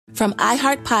From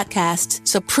iHeart Podcasts,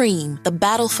 Supreme, The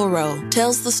Battle for Roe,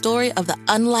 tells the story of the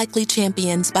unlikely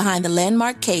champions behind the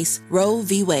landmark case Roe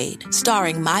v. Wade.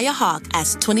 Starring Maya Hawke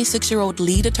as 26-year-old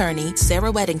lead attorney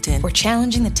Sarah Weddington. We're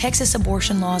challenging the Texas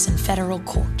abortion laws in federal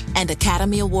court. And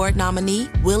Academy Award nominee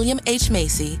William H.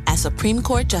 Macy as Supreme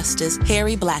Court Justice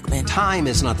Harry Blackmun. Time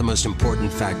is not the most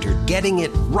important factor. Getting it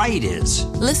right is.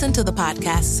 Listen to the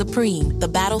podcast Supreme, The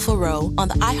Battle for Roe on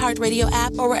the iHeartRadio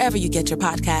app or wherever you get your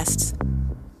podcasts.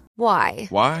 Why?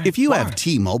 Why? If you have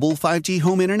T-Mobile 5G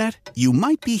home internet, you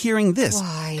might be hearing this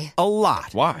Why? a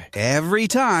lot. Why? Every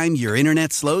time your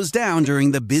internet slows down during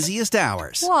the busiest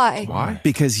hours. Why? Why?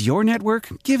 Because your network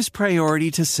gives priority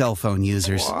to cell phone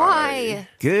users. Why?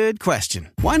 Good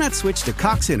question. Why not switch to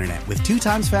Cox Internet with 2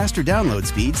 times faster download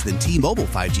speeds than T-Mobile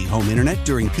 5G home internet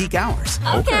during peak hours?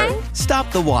 Okay.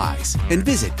 Stop the whys and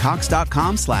visit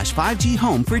cox.com/5G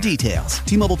home for details.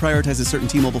 T-Mobile prioritizes certain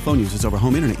T-Mobile phone users over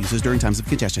home internet users during times of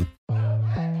congestion.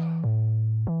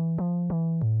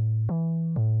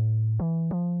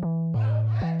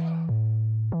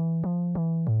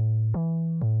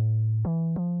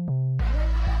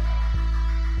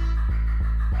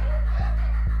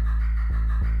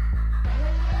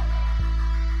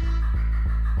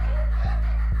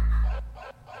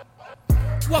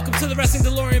 Welcome to the Wrestling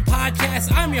DeLorean Podcast.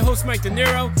 I'm your host, Mike De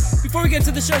Niro. Before we get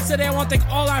to the show today, I want to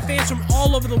thank all our fans from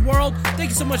all over the world. Thank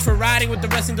you so much for riding with the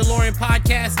Wrestling DeLorean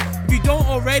Podcast. If you don't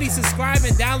already, subscribe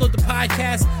and download the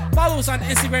podcast. Follow us on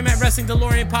Instagram at Wrestling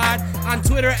DeLorean Pod, on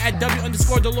Twitter at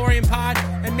W_DeLorean Pod,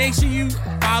 and make sure you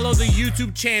follow the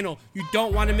YouTube channel. You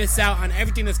don't want to miss out on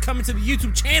everything that's coming to the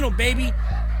YouTube channel, baby.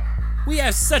 We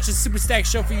have such a super stacked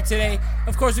show for you today.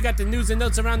 Of course, we got the news and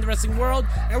notes around the wrestling world,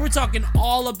 and we're talking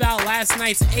all about last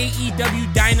night's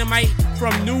AEW Dynamite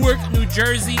from Newark, New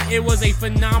Jersey. It was a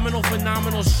phenomenal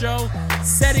show,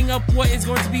 setting up what is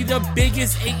going to be the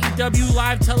biggest AEW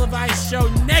live televised show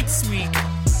next week.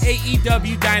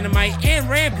 AEW Dynamite and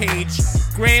Rampage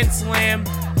Grand Slam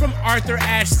from Arthur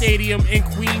Ashe Stadium in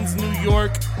Queens, New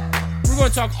York. We're going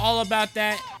to talk all about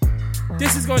that.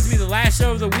 This is going to be the last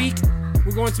show of the week.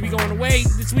 We're going to be going away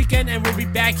this weekend, and we'll be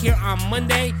back here on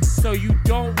Monday, so you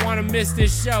don't want to miss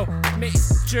this show. Make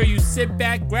sure you sit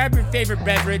back, grab your favorite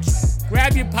beverage,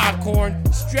 grab your popcorn,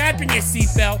 strap in your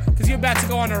seatbelt, because you're about to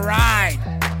go on a ride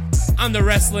on the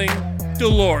Wrestling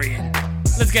DeLorean.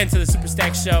 Let's get into the Super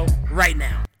Stack Show right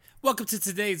now. Welcome to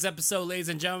today's episode, ladies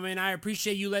and gentlemen. I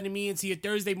appreciate you letting me into your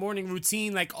Thursday morning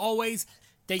routine like always.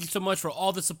 Thank you so much for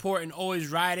all the support and always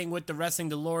riding with the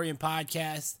Wrestling DeLorean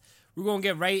Podcast. We're going to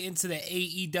get right into the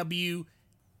AEW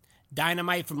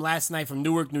Dynamite from last night from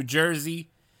Newark, New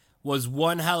Jersey. Was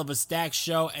one hell of a stacked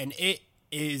show, and it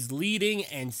is leading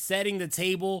and setting the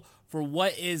table for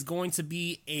what is going to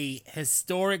be a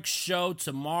historic show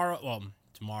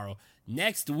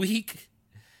next week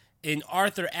in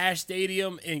Arthur Ashe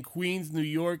Stadium in Queens, New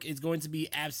York. Is going to be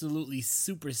absolutely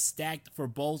super stacked for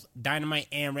both Dynamite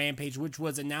and Rampage, which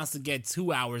was announced to get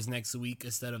 2 hours next week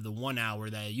instead of the 1 hour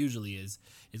that it usually is.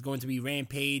 It's going to be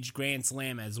Rampage Grand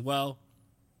Slam as well.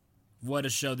 What a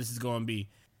show this is going to be.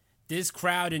 This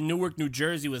crowd in Newark, New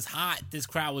Jersey was hot. This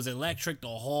crowd was electric the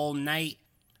whole night.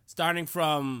 Starting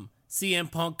from CM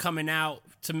Punk coming out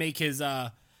to make his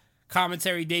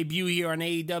commentary debut here on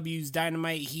AEW's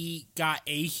Dynamite. He got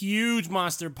a huge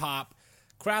monster pop.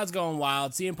 Crowd's going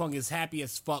wild. CM Punk is happy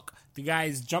as fuck. The guy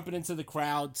is jumping into the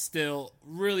crowd still.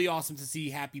 Really awesome to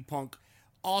see Happy Punk.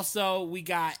 Also, we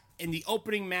got in the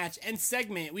opening match and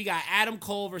segment, we got Adam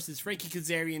Cole versus Frankie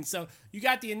Kazarian. So you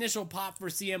got the initial pop for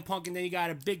CM Punk, and then you got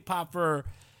a big pop for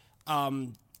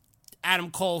Adam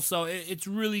Cole. So it's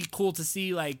really cool to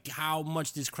see like how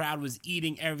much this crowd was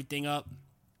eating everything up.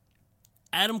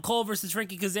 Adam Cole versus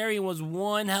Frankie Kazarian was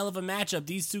one hell of a matchup.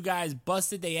 These two guys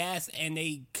busted their ass and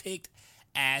they kicked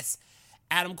ass.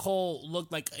 Adam Cole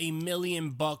looked like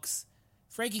 $1,000,000.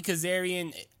 Frankie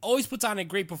Kazarian always puts on a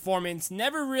great performance,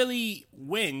 never really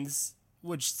wins,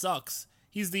 which sucks.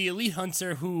 He's the elite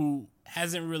hunter who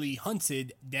hasn't really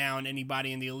hunted down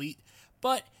anybody in the elite,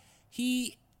 but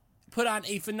he put on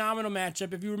a phenomenal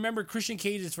matchup. If you remember, Christian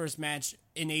Cage's first match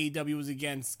in AEW was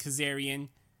against Kazarian.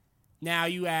 Now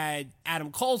you had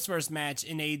Adam Cole's first match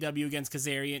in AEW against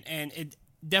Kazarian, and it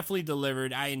definitely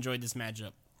delivered. I enjoyed this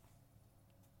matchup.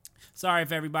 Sorry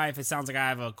if it sounds like I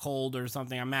have a cold or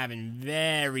something. I'm having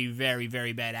very, very,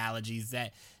 very bad allergies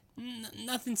that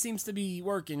nothing seems to be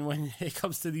working when it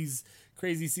comes to these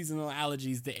crazy seasonal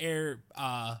allergies. The air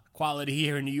quality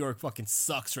here in New York fucking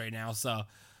sucks right now, so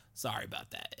sorry about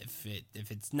that.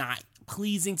 If it's not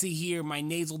pleasing to hear my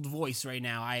nasaled voice right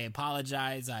now, I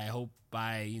apologize. I hope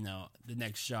by the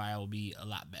next show I will be a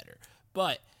lot better.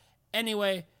 But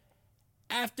anyway,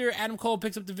 After Adam Cole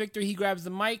picks up the victory, he grabs the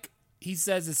mic. He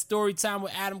says it's story time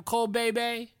with Adam Cole,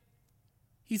 baby.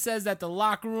 He says that the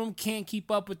locker room can't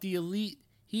keep up with the elite.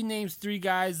 He names 3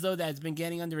 guys, though, that's been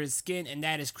getting under his skin, and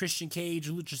that is Christian Cage,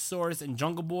 Luchasaurus, and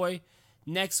Jungle Boy.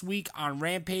 Next week on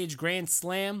Rampage Grand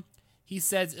Slam, he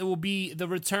says it will be the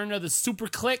return of the Super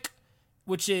Click,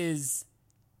 which is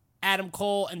Adam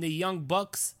Cole and the Young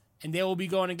Bucks, and they will be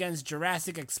going against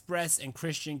Jurassic Express and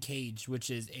Christian Cage, which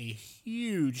is a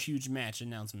huge, huge match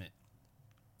announcement.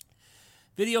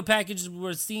 Video packages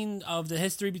were seen of the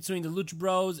history between the Lucha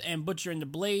Bros and Butcher and the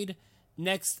Blade.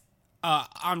 Next,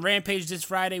 on Rampage this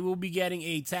Friday, we'll be getting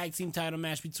a tag team title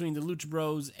match between the Lucha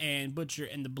Bros and Butcher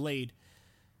and the Blade.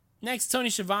 Next, Tony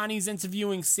Schiavone is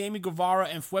interviewing Sammy Guevara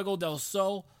and Fuego del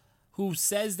Sol, who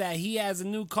says that he has a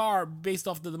new car based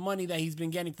off of the money that he's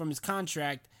been getting from his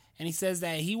contract, and he says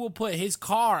that he will put his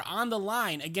car on the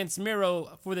line against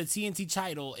Miro for the TNT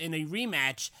title in a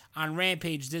rematch on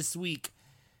Rampage this week.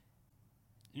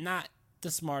 Not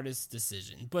the smartest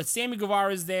decision. But Sammy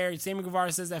Guevara is there. Sammy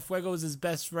Guevara says that Fuego is his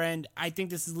best friend. I think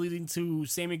this is leading to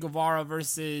Sammy Guevara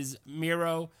versus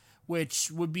Miro, which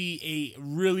would be a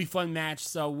really fun match.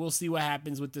 So we'll see what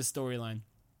happens with this storyline.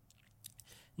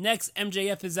 Next,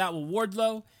 MJF is out with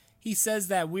Wardlow. He says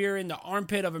that we're in the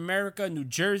armpit of America, New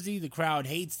Jersey. The crowd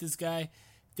hates this guy.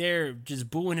 They're just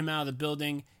booing him out of the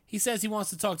building. He says he wants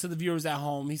to talk to the viewers at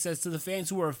home. He says to the fans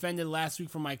who were offended last week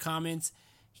from my comments,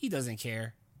 he doesn't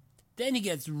care. Then he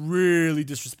gets really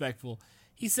disrespectful.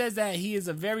 He says that he is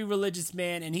a very religious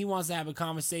man and he wants to have a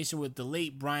conversation with the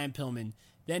late Brian Pillman.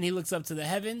 Then he looks up to the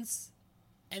heavens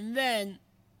and then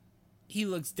he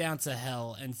looks down to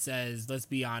hell and says, let's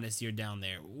be honest, you're down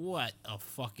there. What a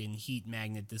fucking heat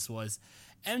magnet this was.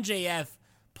 MJF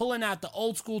pulling out the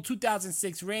old school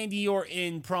 2006 Randy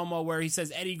Orton promo where he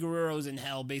says Eddie Guerrero's in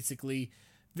hell, basically.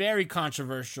 Very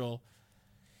controversial.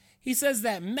 He says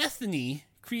that Metheny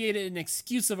created an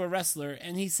excuse of a wrestler,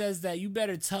 and he says that you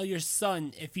better tell your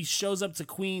son if he shows up to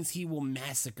Queens, he will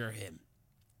massacre him.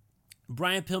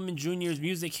 Brian Pillman Jr.'s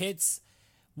music hits.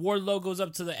 Wardlow goes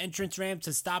up to the entrance ramp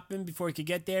to stop him before he could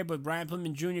get there, but Brian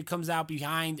Pillman Jr. comes out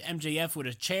behind MJF with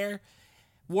a chair.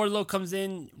 Wardlow comes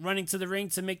in running to the ring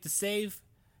to make the save.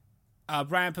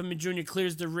 Brian Pillman Jr.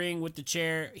 clears the ring with the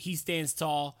chair. He stands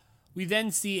tall. We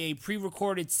then see a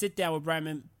pre-recorded sit-down with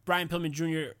Brian Pillman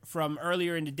Jr. from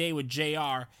earlier in the day with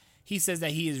JR. He says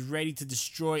that he is ready to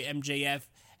destroy MJF.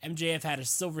 MJF had a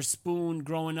silver spoon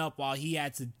growing up while he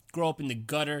had to grow up in the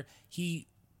gutter. He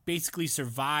basically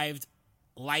survived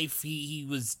life. He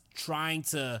was trying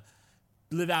to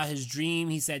live out his dream.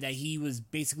 He said that he was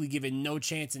basically given no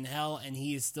chance in hell, and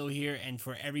he is still here. And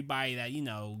for everybody that,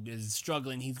 is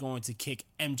struggling, he's going to kick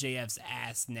MJF's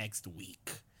ass next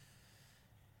week.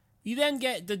 You then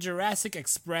get the Jurassic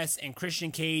Express and Christian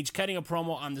Cage cutting a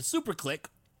promo on the Super Click.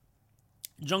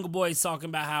 Jungle Boy is talking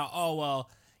about how,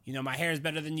 my hair is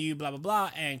better than you, blah, blah,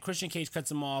 blah. And Christian Cage cuts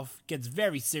him off, gets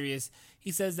very serious. He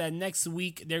says that next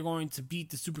week they're going to beat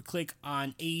the Super Click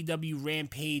on AEW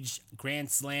Rampage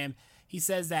Grand Slam. He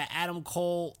says that Adam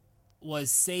Cole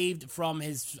was saved from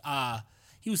his,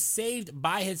 he was saved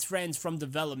by his friends from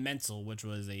developmental, which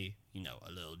was a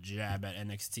little jab at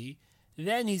NXT.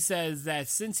 Then he says that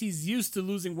since he's used to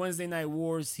losing Wednesday Night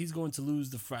Wars, he's going to lose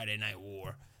the Friday Night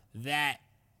War. That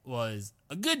was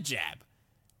a good jab.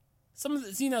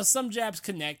 Some jabs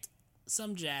connect,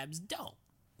 some jabs don't.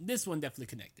 This one definitely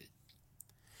connected.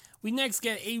 We next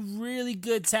get a really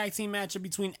good tag team matchup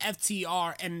between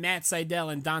FTR and Matt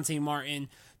Sydal and Dante Martin.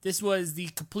 This was the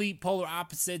complete polar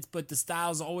opposites, but the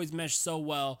styles always mesh so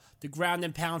well. The ground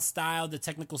and pound style, the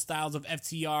technical styles of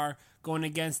FTR going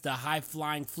against the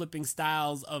high-flying flipping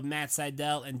styles of Matt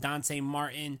Sydal and Dante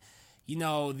Martin. The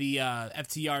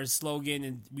FTR slogan,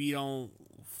 and we don't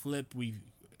flip,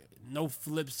 no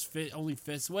flips, only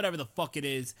fists, whatever the fuck it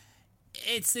is.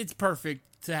 It's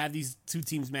perfect to have these two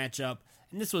teams match up,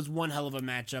 and this was one hell of a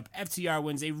matchup. FTR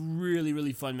wins a really,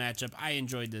 really fun matchup. I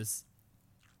enjoyed this.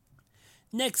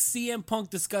 Next, CM Punk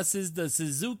discusses the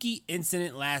Suzuki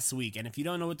incident last week. And if you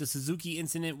don't know what the Suzuki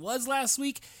incident was last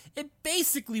week, it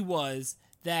basically was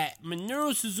that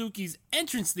Minoru Suzuki's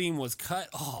entrance theme was cut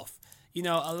off.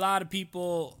 A lot of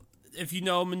people, if you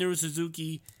know Minoru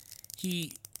Suzuki,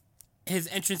 his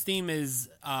entrance theme is,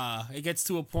 it gets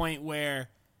to a point where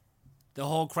the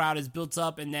whole crowd is built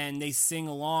up and then they sing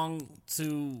along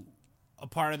to a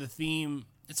part of the theme.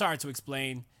 It's hard to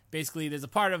explain. Basically, there's a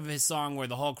part of his song where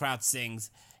the whole crowd sings,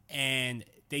 and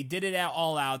they did it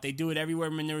all out. They do it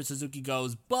everywhere Minoru Suzuki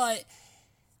goes, but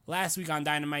last week on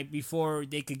Dynamite, before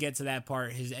they could get to that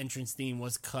part, his entrance theme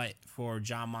was cut for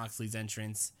Jon Moxley's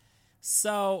entrance.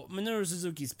 So, Minoru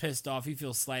Suzuki's pissed off. He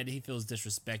feels slighted. He feels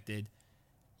disrespected.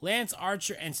 Lance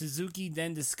Archer and Suzuki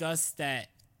then discussed that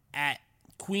at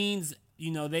Queens,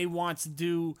 they want to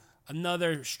do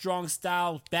another strong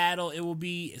style battle. It will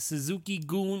be Suzuki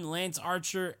Goon, Lance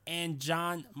Archer, and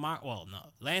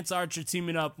Lance Archer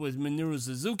teaming up with Minoru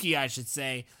Suzuki, I should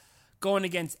say, going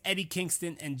against Eddie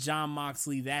Kingston and Jon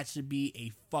Moxley. That should be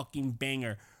a fucking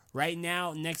banger. Right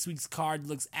now, next week's card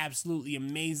looks absolutely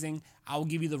amazing. I will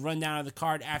give you the rundown of the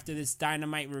card after this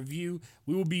Dynamite review.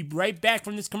 We will be right back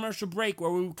from this commercial break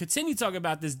where we will continue talking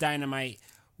about this Dynamite.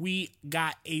 We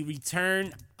got a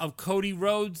return of Cody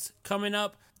Rhodes coming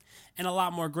up and a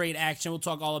lot more great action. We'll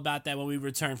talk all about that when we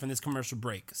return from this commercial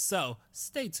break. So,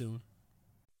 stay tuned.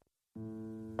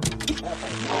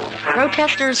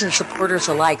 Protesters and supporters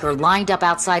alike are lined up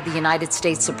outside the United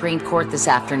States Supreme Court this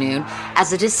afternoon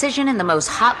as a decision in the most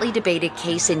hotly debated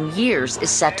case in years is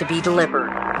set to be delivered.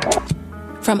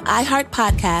 From iHeart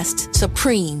Podcasts,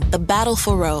 Supreme, The Battle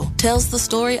for Roe, tells the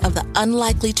story of the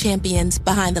unlikely champions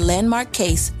behind the landmark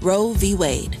case Roe v.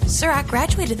 Wade. Sir, I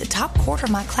graduated the top quarter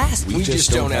of my class. We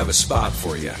just don't have a spot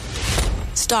for you.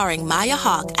 Starring Maya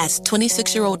Hawke as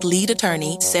 26-year-old lead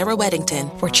attorney Sarah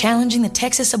Weddington. We're challenging the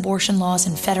Texas abortion laws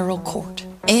in federal court.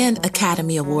 And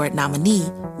Academy Award nominee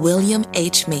William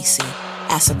H. Macy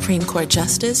as Supreme Court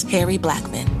Justice Harry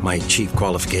Blackmun. My chief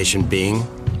qualification being,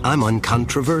 I'm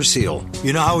uncontroversial.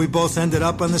 You know how we both ended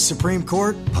up on the Supreme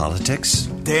Court? Politics?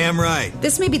 Damn right.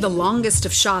 This may be the longest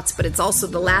of shots, but it's also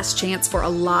the last chance for a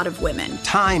lot of women.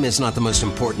 Time is not the most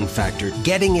important factor.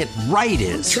 Getting it right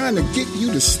is. I'm trying to get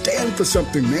you to stand for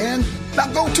something, man.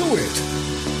 Now go to it.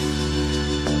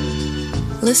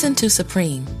 Listen to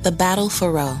Supreme, The Battle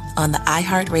for Roe on the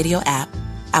iHeartRadio app,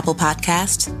 Apple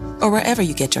Podcasts, or wherever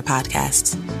you get your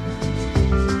podcasts.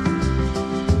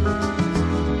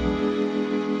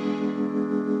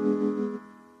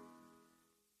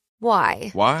 Why?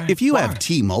 Why? If you have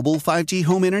T-Mobile 5G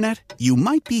home internet, you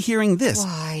might be hearing this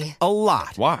Why? a lot.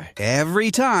 Why? Every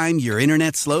time your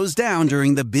internet slows down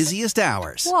during the busiest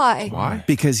hours. Why? Why?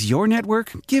 Because your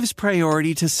network gives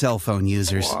priority to cell phone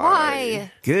users.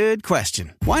 Why? Good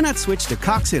question. Why not switch to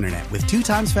Cox Internet with 2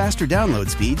 times faster download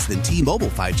speeds than T-Mobile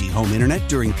 5G home internet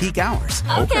during peak hours?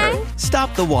 Okay.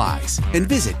 Stop the whys and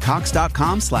visit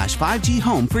cox.com/5G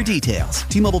home for details.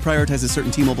 T-Mobile prioritizes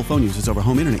certain T-Mobile phone users over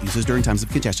home internet users during times of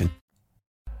congestion.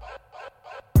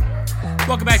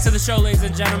 Welcome back to the show, ladies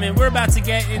and gentlemen. We're about to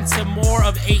get into more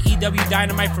of AEW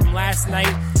Dynamite from last night.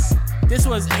 This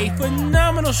was a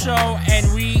phenomenal show,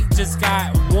 and we just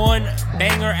got one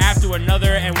banger after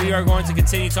another, and we are going to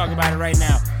continue talking about it right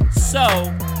now. So,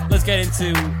 let's get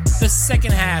into the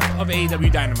second half of AEW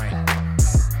Dynamite.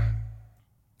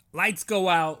 Lights go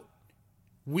out.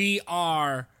 We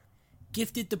are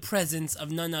gifted the presence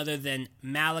of none other than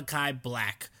Malachi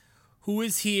Black, who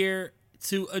is here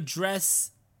to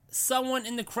address someone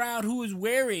in the crowd who is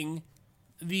wearing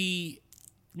the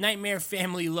Nightmare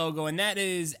Family logo, and that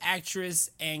is actress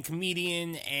and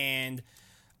comedian and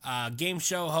game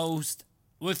show host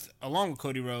along with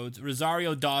Cody Rhodes,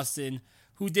 Rosario Dawson,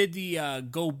 who did the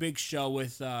Go Big show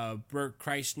with Burt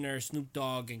Kreischer, Snoop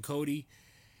Dogg, and Cody.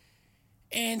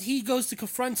 And he goes to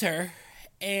confront her,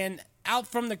 and out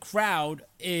from the crowd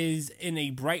is, in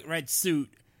a bright red suit,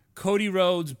 Cody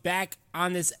Rhodes, back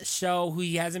on this show, who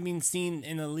he hasn't been seen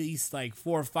in at least like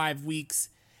 4 or 5 weeks.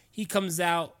 He comes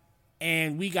out,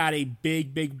 and we got a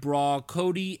big brawl.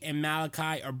 Cody and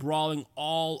Malachi are brawling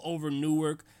all over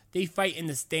Newark. They fight in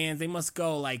the stands. They must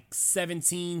go like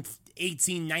 17,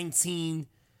 18, 19,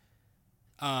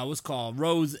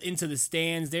 rows into the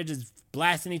stands. They're just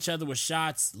blasting each other with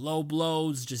shots, low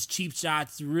blows, just cheap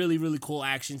shots. Really, really cool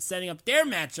action. Setting up their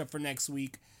matchup for next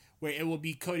week, where it will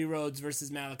be Cody Rhodes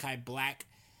versus Malachi Black.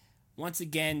 Once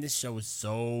again, this show is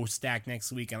so stacked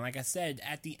next week. And like I said,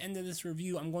 at the end of this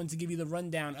review, I'm going to give you the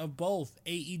rundown of both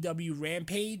AEW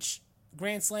Rampage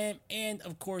Grand Slam and,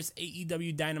 of course,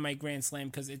 AEW Dynamite Grand Slam,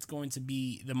 because it's going to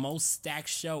be the most stacked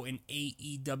show in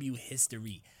AEW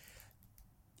history.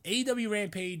 AEW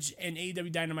Rampage and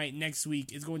AEW Dynamite next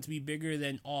week is going to be bigger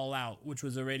than All Out, which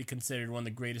was already considered one of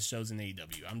the greatest shows in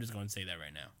AEW. I'm just going to say that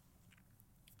right now.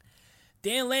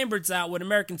 Dan Lambert's out with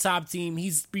American Top Team.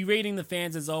 He's berating the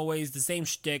fans as always, the same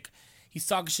shtick. He's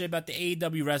talking shit about the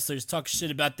AEW wrestlers, talking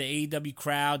shit about the AEW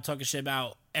crowd, talking shit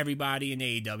about everybody in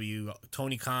AEW.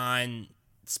 Tony Khan,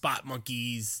 Spot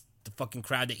Monkeys, the fucking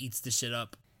crowd that eats this shit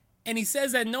up. And he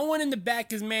says that no one in the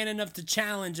back is man enough to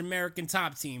challenge American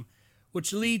Top Team,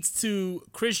 which leads to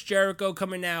Chris Jericho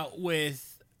coming out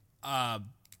with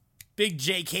Big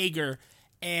Jake Hager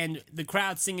and the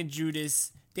crowd singing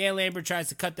Judas. Dan Lambert tries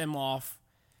to cut them off.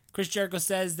 Chris Jericho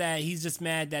says that he's just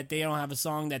mad that they don't have a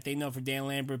song that they know for Dan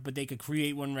Lambert, but they could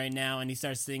create one right now, and he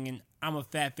starts singing I'm a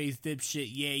fat-faced dipshit.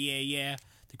 Yeah.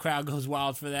 The crowd goes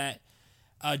wild for that.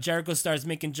 Jericho starts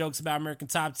making jokes about American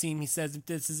Top Team. He says if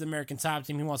this is American Top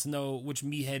Team, he wants to know which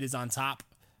meathead is on top.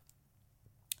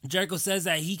 Jericho says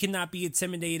that he cannot be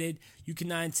intimidated. You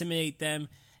cannot intimidate them.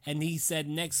 And he said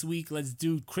next week, let's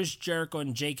do Chris Jericho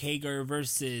and Jake Hager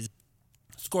versus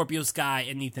Scorpio Sky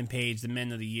and Ethan Page, the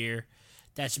Men of the Year.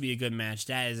 That should be a good match.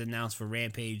 That is announced for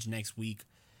Rampage next week.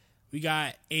 We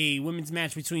got a women's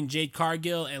match between Jade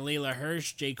Cargill and Layla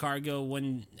Hirsch. Jade Cargill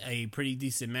won a pretty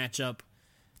decent matchup.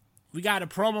 We got a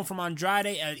promo from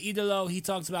Andrade at Idolo. He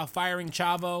talks about firing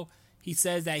Chavo. He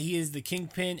says that he is the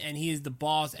kingpin and he is the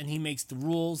boss and he makes the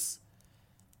rules.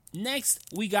 Next,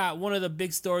 we got one of the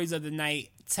big stories of the night.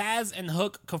 Taz and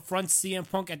Hook confronts CM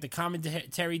Punk at the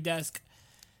commentary desk.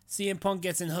 CM Punk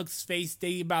gets in Hook's face.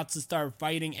 They about to start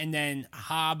fighting, and then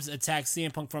Hobbs attacks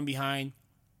CM Punk from behind.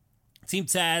 Team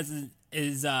Taz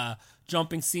is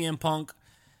jumping CM Punk.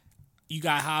 You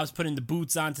got Hobbs putting the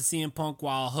boots on to CM Punk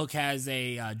while Hook has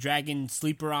a dragon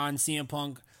sleeper on CM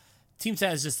Punk. Team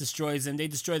Taz just destroys him. They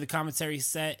destroy the commentary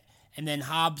set, and then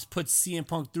Hobbs puts CM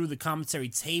Punk through the commentary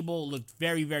table. It looked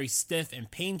very, very stiff and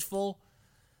painful.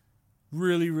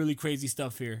 Really, really crazy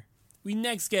stuff here. We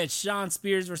next get Shawn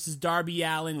Spears versus Darby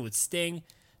Allin with Sting.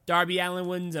 Darby Allin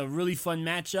wins a really fun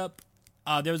matchup.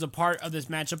 There was a part of this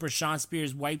matchup where Shawn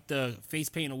Spears wiped the face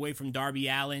paint away from Darby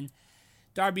Allin.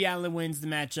 Darby Allin wins the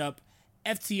matchup.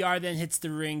 FTR then hits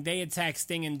the ring. They attack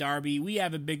Sting and Darby. We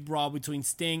have a big brawl between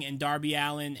Sting and Darby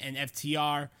Allin and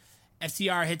FTR.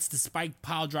 FTR hits the spike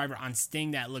pile driver on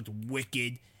Sting that looked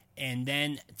wicked. And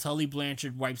then Tully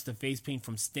Blanchard wipes the face paint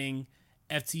from Sting.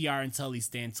 FTR and Tully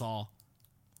stand tall.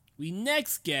 We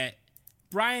next get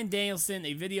Bryan Danielson,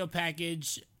 a video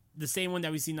package, the same one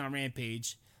that we've seen on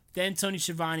Rampage. Then Tony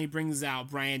Schiavone brings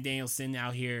out Bryan Danielson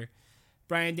out here.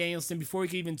 Bryan Danielson, before he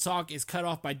can even talk, is cut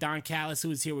off by Don Callis,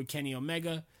 who is here with Kenny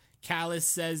Omega. Callis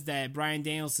says that Bryan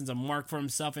Danielson's a mark for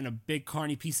himself and a big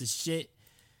carny piece of shit.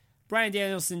 Bryan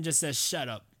Danielson just says, shut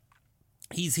up.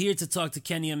 He's here to talk to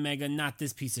Kenny Omega, not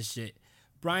this piece of shit.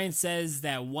 Bryan says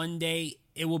that one day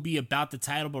it will be about the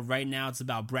title, but right now it's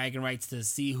about bragging rights to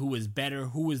see who is better,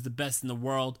 who is the best in the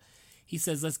world. He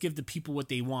says, let's give the people what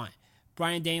they want.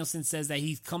 Bryan Danielson says that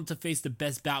he's come to face the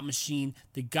best bout machine,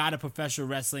 the god of professional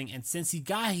wrestling, and since he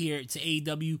got here to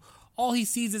AEW, all he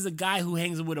sees is a guy who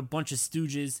hangs with a bunch of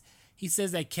stooges. He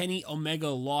says that Kenny Omega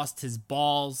lost his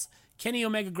balls. Kenny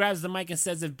Omega grabs the mic and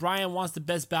says if Bryan wants the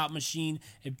best bout machine,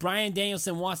 if Bryan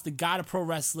Danielson wants the god of pro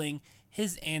wrestling,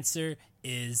 his answer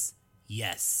is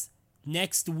yes.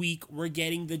 Next week, we're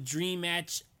getting the dream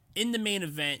match in the main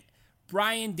event.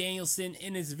 Bryan Danielson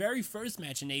in his very first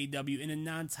match in AEW, in a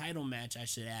non-title match, I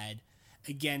should add,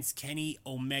 against Kenny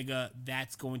Omega.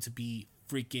 That's going to be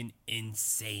freaking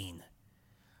insane.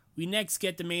 We next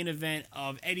get the main event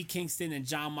of Eddie Kingston and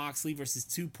Jon Moxley versus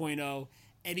 2.0.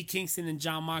 Eddie Kingston and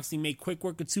Jon Moxley make quick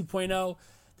work of 2.0.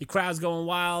 The crowd's going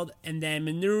wild, and then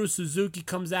Minoru Suzuki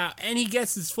comes out, and he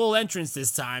gets his full entrance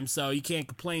this time, so you can't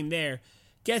complain there.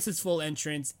 Gets his full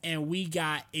entrance, and we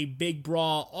got a big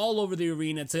brawl all over the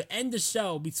arena to end the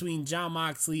show between Jon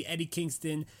Moxley, Eddie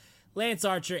Kingston, Lance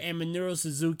Archer, and Minoru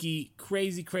Suzuki.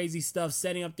 Crazy, crazy stuff,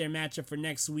 setting up their matchup for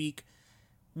next week.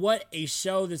 What a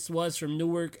show this was from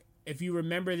Newark. If you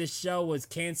remember, this show was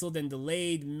canceled and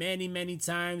delayed many, many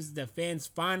times. The fans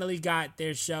finally got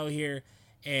their show here.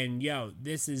 And yo,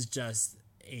 this is just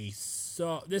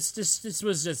this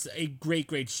was just a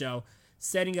great show,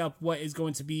 setting up what is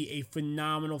going to be a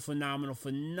phenomenal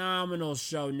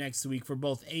show next week for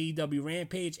both AEW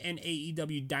Rampage and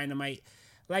AEW Dynamite.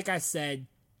 Like I said,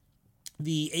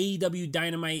 the AEW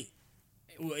Dynamite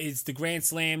is the Grand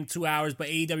Slam 2 hours, but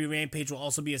AEW Rampage will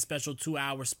also be a special 2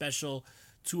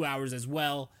 hours as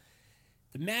well.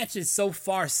 The matches so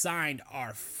far signed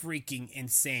are freaking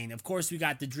insane. Of course, we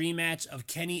got the dream match of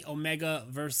Kenny Omega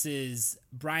versus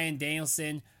Bryan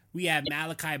Danielson. We have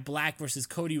Malachi Black versus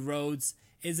Cody Rhodes.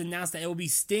 It is announced that it will be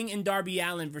Sting and Darby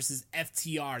Allin versus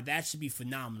FTR. That should be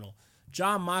phenomenal.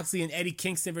 Jon Moxley and Eddie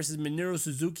Kingston versus Minoru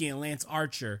Suzuki and Lance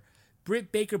Archer.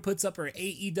 Britt Baker puts up her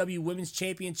AEW Women's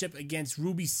Championship against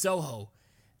Ruby Soho.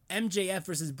 MJF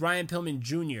versus Brian Pillman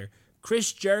Jr.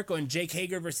 Chris Jericho and Jake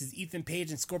Hager versus Ethan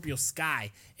Page and Scorpio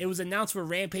Sky. It was announced for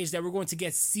Rampage that we're going to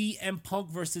get CM Punk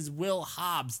versus Will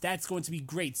Hobbs. That's going to be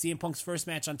great. CM Punk's first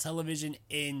match on television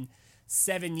in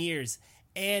 7 years.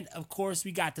 And, of course,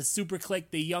 we got the Super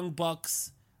Clique, the Young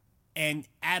Bucks, and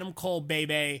Adam Cole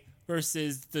Bebe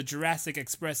versus the Jurassic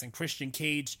Express and Christian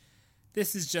Cage.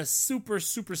 This is just super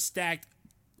stacked.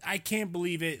 I can't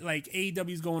believe it. Like,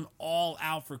 AEW is going all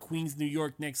out for Queens, New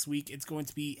York next week. It's going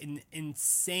to be an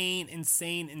insane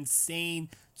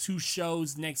 2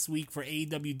 shows next week for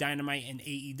AEW Dynamite and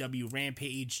AEW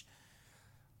Rampage.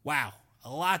 Wow.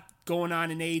 A lot going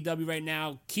on in AEW right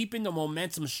now. Keeping the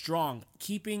momentum strong.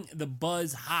 Keeping the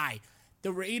buzz high.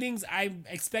 The ratings, I'm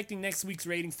expecting next week's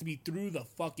ratings to be through the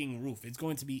fucking roof. It's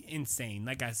going to be insane.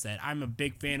 Like I said, I'm a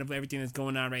big fan of everything that's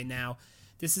going on right now.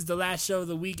 This is the last show of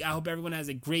the week. I hope everyone has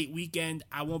a great weekend.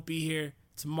 I won't be here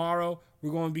tomorrow.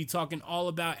 We're going to be talking all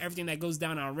about everything that goes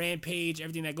down on Rampage,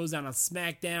 everything that goes down on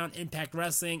SmackDown, Impact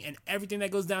Wrestling, and everything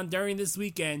that goes down during this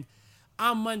weekend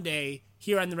on Monday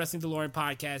here on the Wrestling DeLorean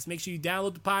Podcast. Make sure you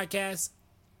download the podcast.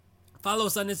 Follow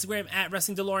us on Instagram at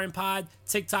Wrestling DeLorean Pod,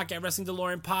 TikTok at Wrestling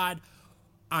DeLorean Pod,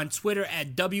 on Twitter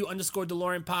at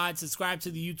W_DeLorean Pod. Subscribe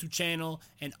to the YouTube channel,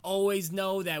 and always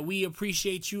know that we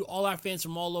appreciate you, all our fans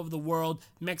from all over the world,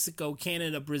 Mexico,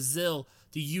 Canada, Brazil,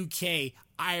 the UK,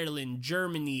 Ireland,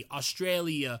 Germany,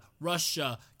 Australia,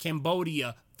 Russia,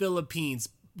 Cambodia, Philippines.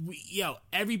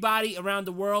 Everybody around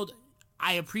the world,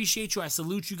 I appreciate you. I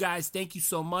salute you guys. Thank you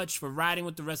so much for riding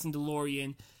with the Wrestling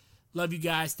DeLorean. Love you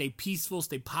guys. Stay peaceful,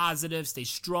 stay positive, stay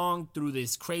strong through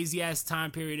this crazy-ass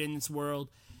time period in this world.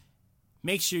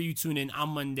 Make sure you tune in on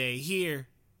Monday here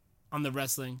on the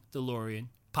Wrestling DeLorean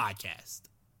Podcast.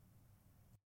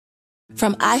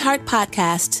 From iHeart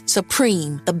Podcasts,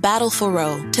 Supreme, The Battle for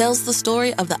Roe, tells the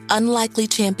story of the unlikely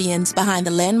champions behind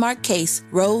the landmark case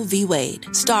Roe v. Wade.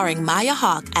 Starring Maya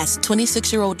Hawke as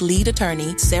 26-year-old lead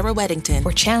attorney Sarah Weddington.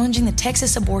 We're challenging the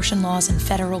Texas abortion laws in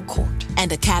federal court.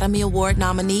 And Academy Award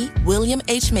nominee William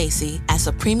H. Macy as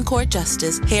Supreme Court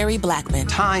Justice Harry Blackmun.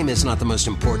 Time is not the most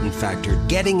important factor.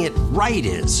 Getting it right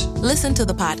is. Listen to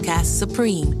the podcast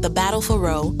Supreme, The Battle for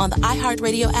Roe on the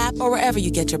iHeartRadio app or wherever you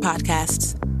get your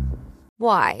podcasts.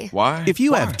 Why? Why? If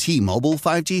you have T-Mobile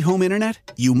 5G home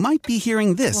internet, you might be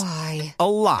hearing this Why? a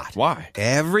lot. Why?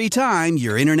 Every time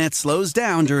your internet slows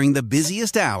down during the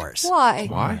busiest hours. Why?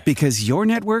 Why? Because your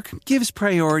network gives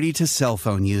priority to cell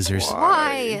phone users.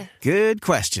 Why? Good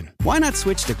question. Why not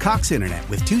switch to Cox Internet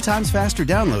with 2 times faster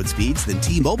download speeds than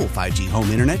T-Mobile 5G home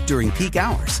internet during peak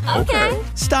hours? Okay.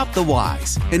 Stop the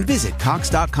whys and visit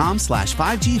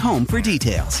Cox.com/5G home for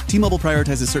details. T-Mobile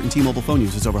prioritizes certain T-Mobile phone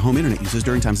users over home internet users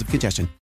during times of congestion.